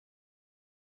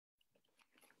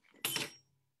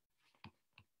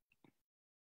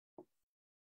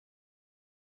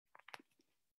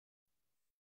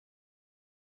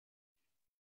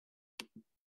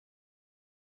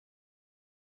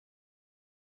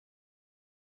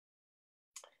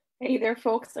Hey there,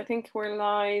 folks. I think we're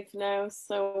live now.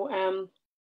 You're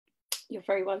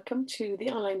very welcome to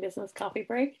the Online Business Coffee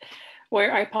Break,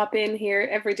 where I pop in here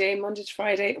every day, Monday to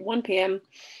Friday at 1 p.m.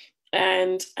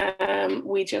 And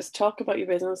we just talk about your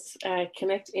business,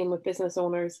 connect in with business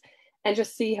owners, and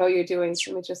just see how you're doing.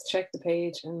 So let me just check the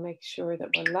page and make sure that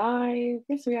we're live.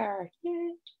 Yes, we are.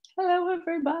 Yay. Hello,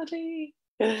 everybody.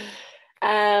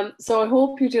 So I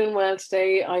hope you're doing well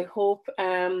today. I hope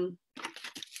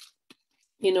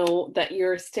that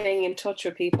you're staying in touch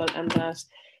with people, and that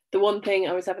the one thing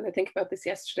I was having to think about this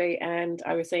yesterday, and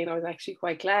I was saying I was actually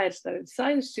quite glad that I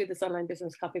decided to do this Online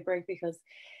Business Coffee Break, because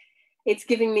it's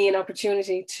giving me an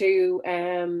opportunity to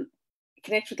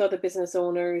connect with other business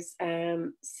owners,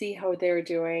 see how they're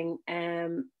doing,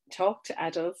 talk to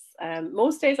adults.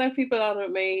 Most days I have people on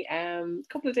with me. A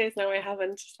couple of days now I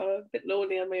haven't, so I'm a bit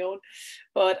lonely on my own.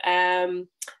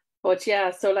 But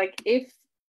yeah, so like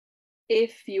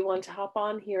if you want to hop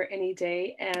on here any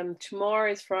day,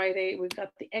 tomorrow is Friday. We've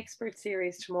got the expert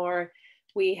series tomorrow.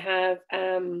 We have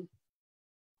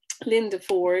Linda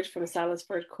Ford from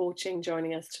Salisbury Coaching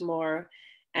joining us tomorrow,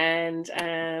 and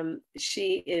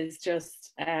she is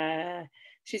just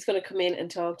she's going to come in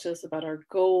and talk to us about our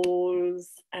goals,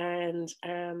 and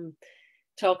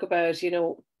talk about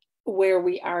where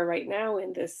we are right now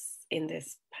in this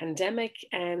pandemic.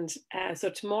 And so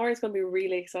tomorrow is going to be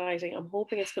really exciting. I'm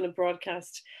hoping it's going to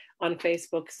broadcast on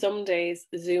Facebook. Some days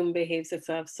Zoom behaves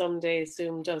itself, some days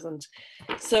Zoom doesn't.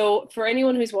 So for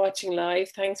anyone who's watching live,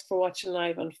 thanks for watching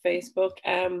live on Facebook.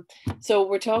 So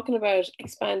we're talking about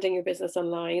expanding your business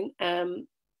online.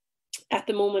 At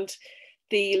the moment,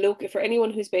 for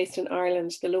anyone who's based in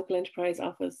Ireland, the local enterprise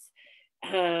office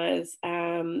has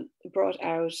brought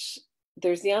out,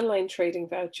 there's the online trading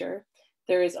voucher.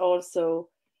 There is also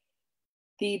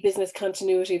the business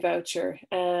continuity voucher.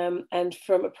 And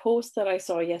from a post that I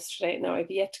saw yesterday, now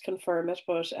I've yet to confirm it,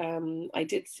 but I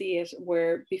did see it,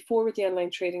 where before with the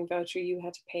online trading voucher, you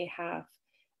had to pay half.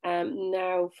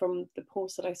 Now from the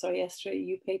post that I saw yesterday,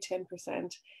 you pay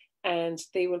 10% and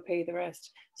they will pay the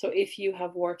rest. So if you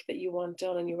have work that you want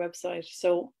done on your website.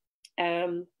 So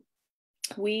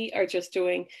we are just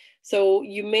doing, so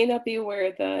you may not be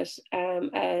aware that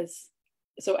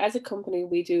as a company,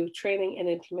 we do training and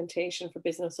implementation for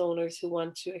business owners who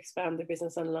want to expand their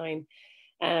business online,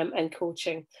 and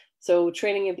coaching. So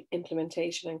training,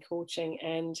 implementation and coaching.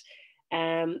 And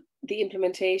the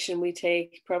implementation, we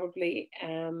take probably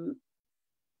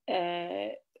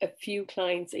a few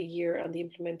clients a year on the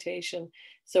implementation.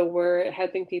 So we're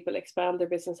helping people expand their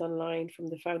business online from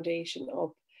the foundation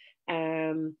up.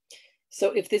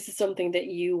 So if this is something that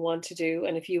you want to do,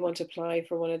 and if you want to apply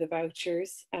for one of the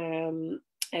vouchers,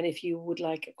 and if you would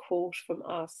like a quote from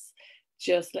us,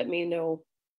 just let me know.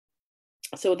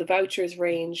 So the vouchers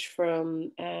range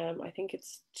from, I think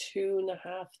it's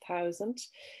 2,500.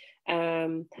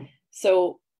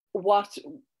 So what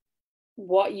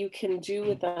you can do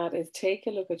with that is take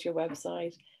a look at your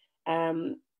website.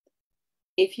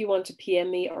 If you want to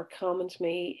PM me or comment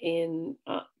me in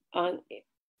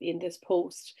this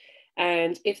post,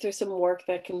 and if there's some work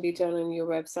that can be done on your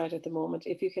website at the moment,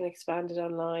 if you can expand it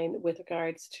online with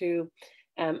regards to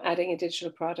adding a digital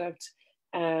product,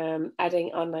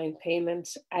 adding online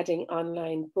payment, adding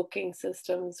online booking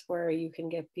systems where you can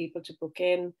get people to book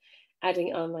in,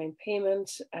 adding online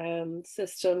payment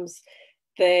systems,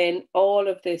 then all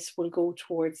of this will go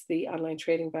towards the online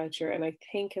trading voucher. And I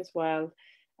think as well,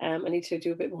 I need to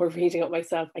do a bit more reading up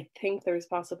myself. I think there is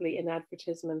possibly an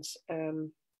advertisement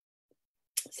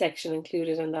section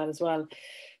included in that as well.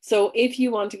 So if you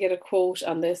want to get a quote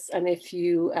on this, and if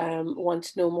you want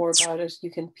to know more about it, you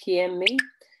can PM me,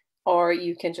 or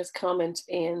you can just comment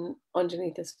in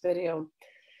underneath this video.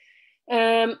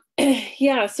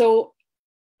 Yeah, so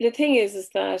the thing is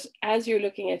that as you're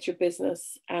looking at your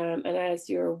business, and as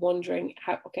you're wondering,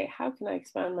 how can I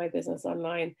expand my business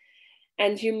online?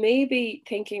 And you may be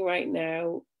thinking right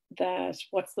now that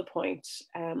what's the point?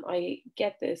 I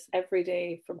get this every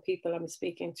day from people I'm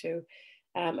speaking to.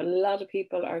 A lot of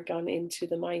people are gone into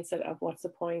the mindset of what's the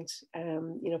point?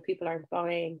 People aren't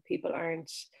buying, people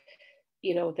aren't,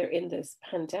 they're in this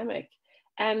pandemic.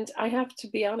 And I have to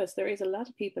be honest, there is a lot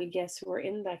of people, yes, who are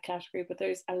in that category, but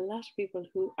there's a lot of people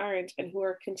who aren't, and who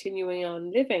are continuing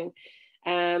on living.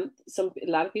 A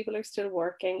lot of people are still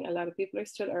working, a lot of people are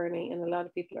still earning, and a lot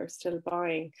of people are still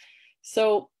buying.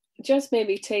 So just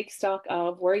maybe take stock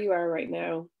of where you are right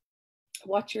now,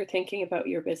 what you're thinking about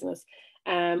your business,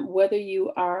 whether you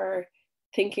are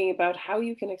thinking about how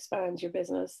you can expand your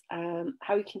business,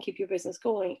 how you can keep your business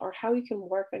going, or how you can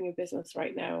work on your business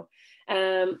right now.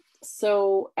 If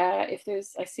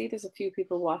I see there's a few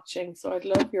people watching, so I'd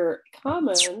love your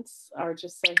comments or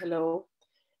just say hello,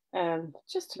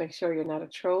 just to make sure you're not a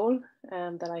troll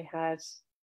that I had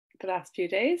the last few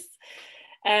days.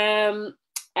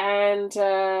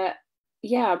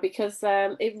 Because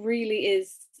it really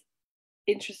is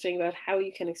interesting about how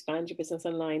you can expand your business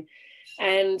online.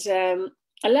 And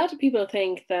a lot of people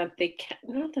think that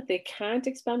not that they can't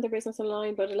expand their business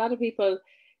online, but a lot of people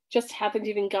just haven't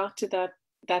even got to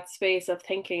that space of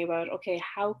thinking about, okay,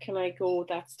 how can I go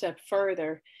that step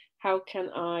further? How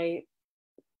can I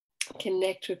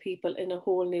connect with people in a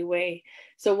whole new way?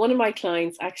 So one of my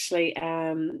clients, actually,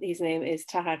 his name is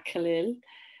Taha Khalil,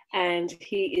 and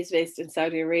he is based in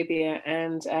Saudi Arabia.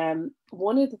 And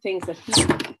one of the things that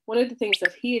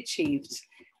he achieved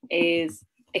is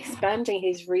expanding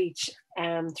his reach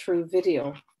through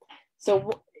video. So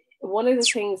one of the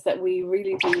things that we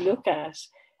really do look at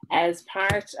as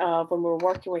part of when we're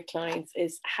working with clients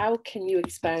is how can you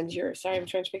expand sorry, I'm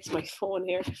trying to fix my phone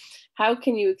here. How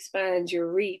can you expand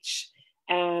your reach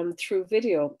through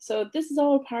video? So this is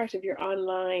all part of your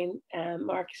online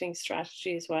marketing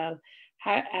strategy as well.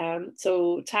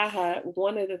 So Taha,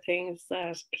 one of the things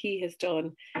that he has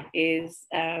done is,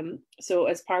 so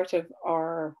as part of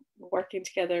our working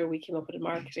together, we came up with a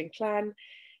marketing plan,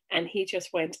 and he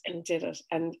just went and did it.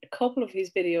 And a couple of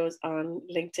his videos on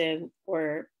LinkedIn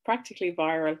were practically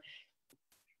viral.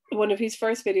 One of his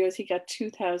first videos, he got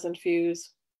 2,000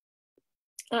 views.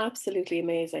 Absolutely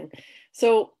amazing.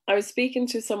 So I was speaking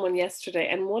to someone yesterday,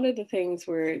 and one of the things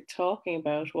we're talking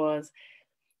about was,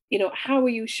 how are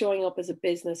you showing up as a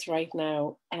business right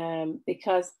now?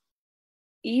 Because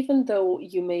even though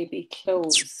you may be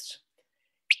closed,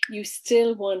 you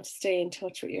still want to stay in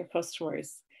touch with your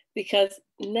customers, because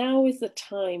now is the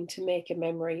time to make a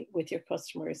memory with your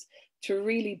customers, to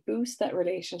really boost that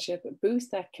relationship,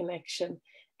 boost that connection.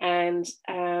 And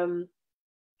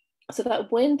so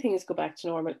that when things go back to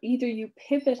normal, either you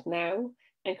pivot now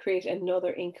and create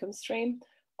another income stream,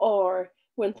 or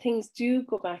when things do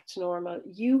go back to normal,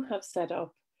 you have set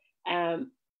up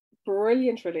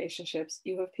brilliant relationships.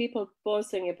 You have people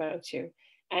buzzing about you.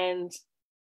 And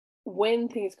when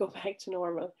things go back to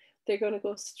normal, they're going to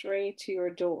go straight to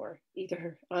your door,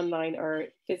 either online or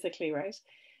physically, right?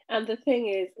 And the thing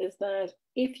is that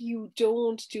if you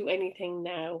don't do anything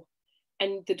now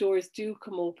and the doors do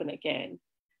come open again,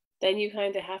 then you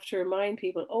kind of have to remind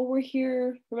people, oh, we're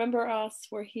here. Remember us,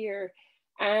 we're here.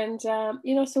 And,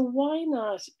 so why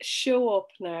not show up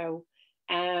now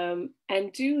and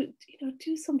do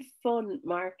some fun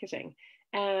marketing.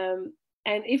 And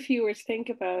if you were to think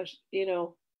about,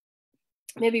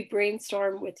 maybe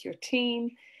brainstorm with your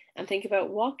team and think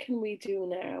about what can we do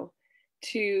now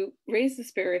to raise the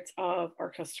spirits of our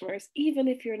customers, even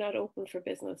if you're not open for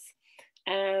business.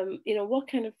 What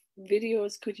kind of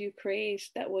videos could you create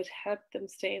that would help them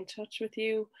stay in touch with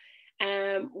you?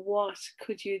 What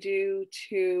could you do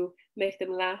to make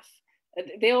them laugh?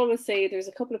 They always say there's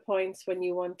a couple of points when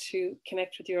you want to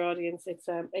connect with your audience. It's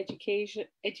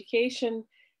education,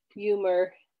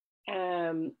 humor,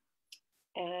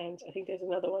 and I think there's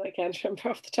another one I can't remember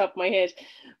off the top of my head.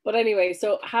 But anyway,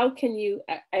 so how can you,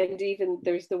 and even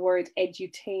there's the word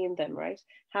edutain them, right?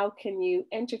 How can you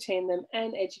entertain them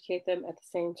and educate them at the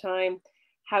same time?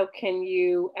 How can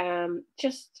you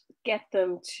just get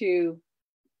them to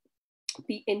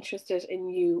be interested in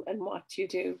you and what you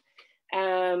do?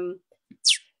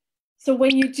 So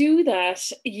when you do that,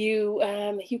 you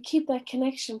keep that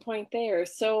connection point there.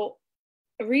 So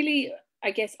really, I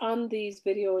guess on these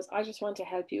videos, I just want to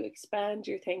help you expand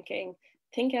your thinking,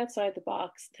 think outside the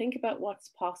box, think about what's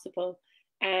possible,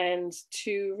 and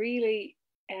to really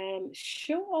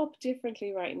show up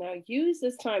differently right now. Use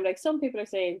this time. Like some people are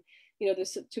saying,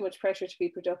 there's too much pressure to be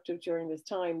productive during this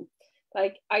time.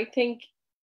 Like, I think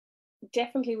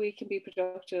definitely we can be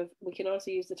productive. We can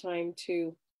also use the time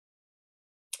to,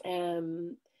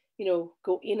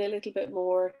 go in a little bit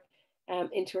more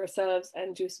into ourselves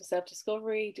and do some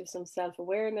self-discovery, do some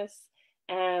self-awareness,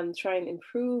 try and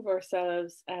improve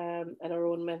ourselves and our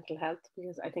own mental health,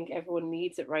 because I think everyone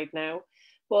needs it right now.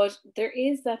 But there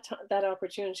is that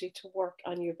opportunity to work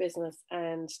on your business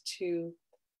and to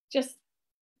just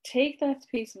take that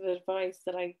piece of advice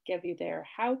that I gave you there.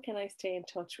 How can I stay in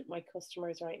touch with my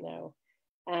customers right now?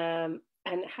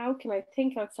 And how can I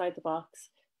think outside the box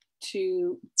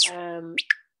to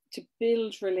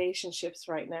build relationships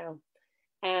right now?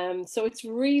 So it's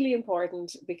really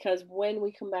important, because when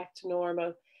we come back to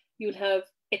normal, you'll have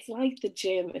it's like the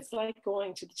gym. It's like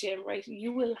going to the gym, right?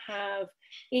 You will have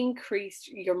increased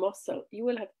your muscle. You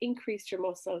will have increased your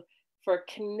muscle for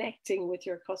connecting with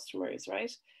your customers,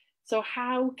 right? So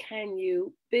how can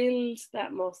you build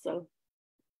that muscle,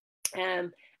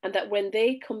 and that when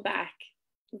they come back,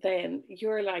 then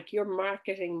you're like, your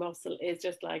marketing muscle is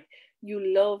just like,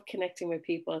 you love connecting with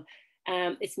people.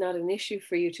 It's not an issue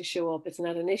for you to show up. It's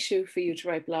not an issue for you to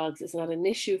write blogs. It's not an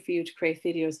issue for you to create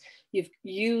videos. You've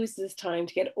used this time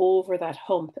to get over that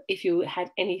hump if you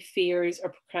had any fears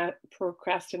or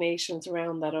procrastinations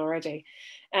around that already.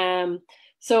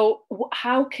 So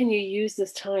how can you use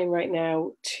this time right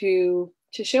now to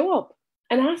show up,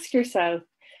 and ask yourself,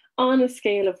 on a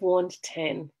scale of 1 to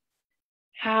 10,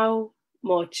 how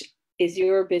much is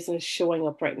your business showing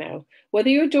up right now? Whether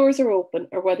your doors are open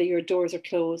or whether your doors are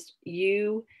closed,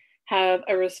 you have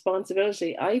a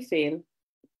responsibility, I feel,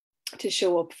 to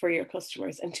show up for your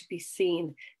customers and to be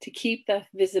seen, to keep that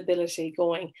visibility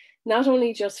going, not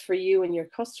only just for you and your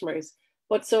customers,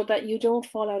 but so that you don't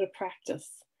fall out of practice.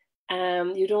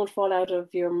 You don't fall out of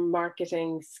your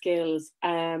marketing skills,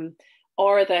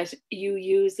 or that you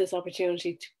use this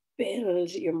opportunity to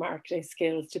build your marketing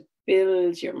skills, to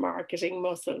build your marketing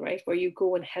muscle, right? Where you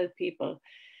go and help people.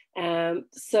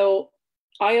 So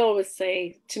I always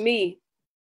say, to me,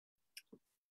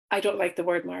 I don't like the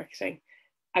word marketing.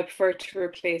 I prefer to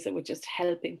replace it with just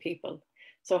helping people.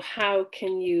 So how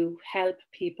can you help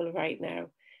people right now?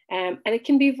 And it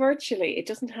can be virtually. It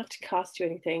doesn't have to cost you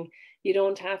anything. You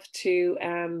don't have to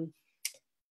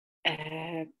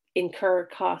incur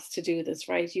costs to do this,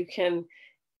 right? You can,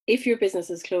 if your business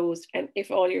is closed and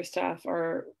if all your staff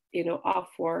are, off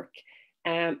work,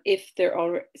 if they're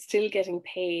all still getting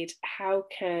paid, how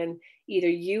can either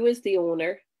you as the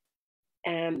owner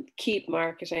keep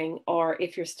marketing, or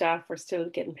if your staff are still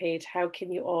getting paid, how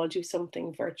can you all do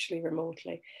something virtually,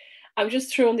 remotely? I'm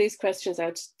just throwing these questions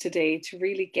out today to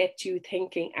really get you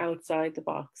thinking outside the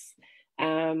box.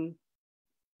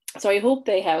 So I hope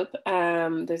they help.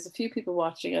 There's a few people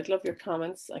watching. I'd love your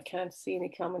comments. I can't see any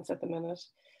comments at the minute.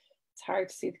 It's hard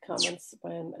to see the comments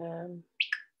when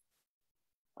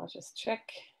I'll just check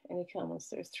any comments.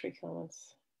 There's 3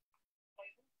 comments.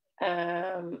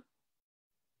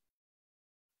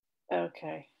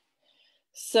 Okay.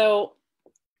 So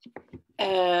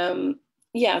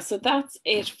yeah, so that's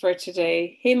it for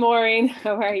today. Hey Maureen,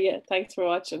 how are you? Thanks for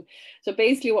watching. So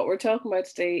basically what we're talking about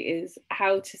today is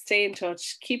how to stay in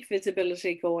touch, keep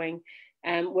visibility going,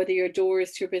 whether your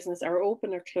doors to your business are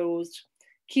open or closed,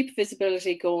 keep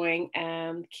visibility going,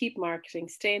 keep marketing,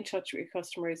 stay in touch with your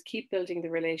customers, keep building the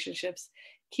relationships,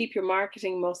 keep your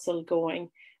marketing muscle going.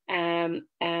 And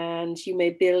you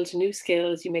may build new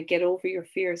skills, you may get over your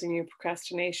fears and your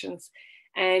procrastinations,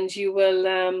 and you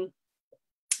will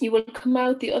come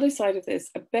out the other side of this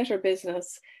a better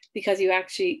business, because you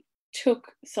actually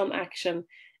took some action,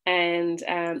 and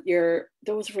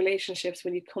those relationships,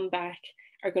 when you come back,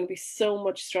 are going to be so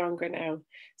much stronger now.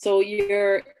 So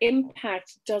your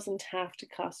impact doesn't have to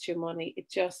cost you money.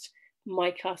 It just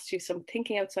might cost you some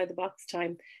thinking outside the box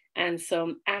time and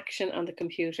some action on the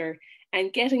computer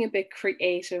and getting a bit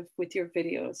creative with your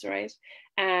videos, right?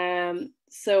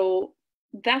 So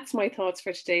that's my thoughts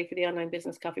for today for the Online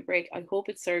Business Coffee Break. I hope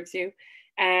it serves you.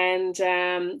 And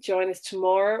join us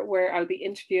tomorrow, where I'll be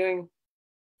interviewing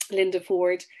Linda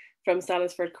Ford from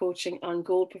Salisford Coaching on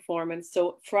goal performance.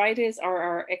 So Fridays are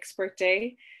our expert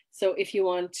day. So if you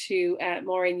want to,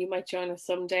 Maureen, you might join us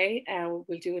someday.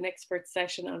 We'll do an expert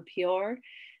session on PR.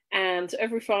 And so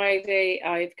every Friday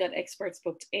I've got experts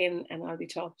booked in, and I'll be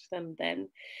talking to them then.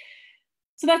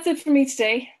 So that's it for me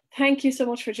today. Thank you so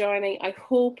much for joining. I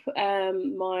hope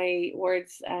my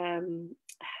words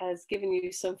has given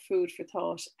you some food for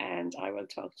thought, and I will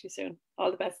talk to you soon.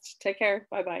 All the best. Take care.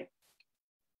 Bye-bye.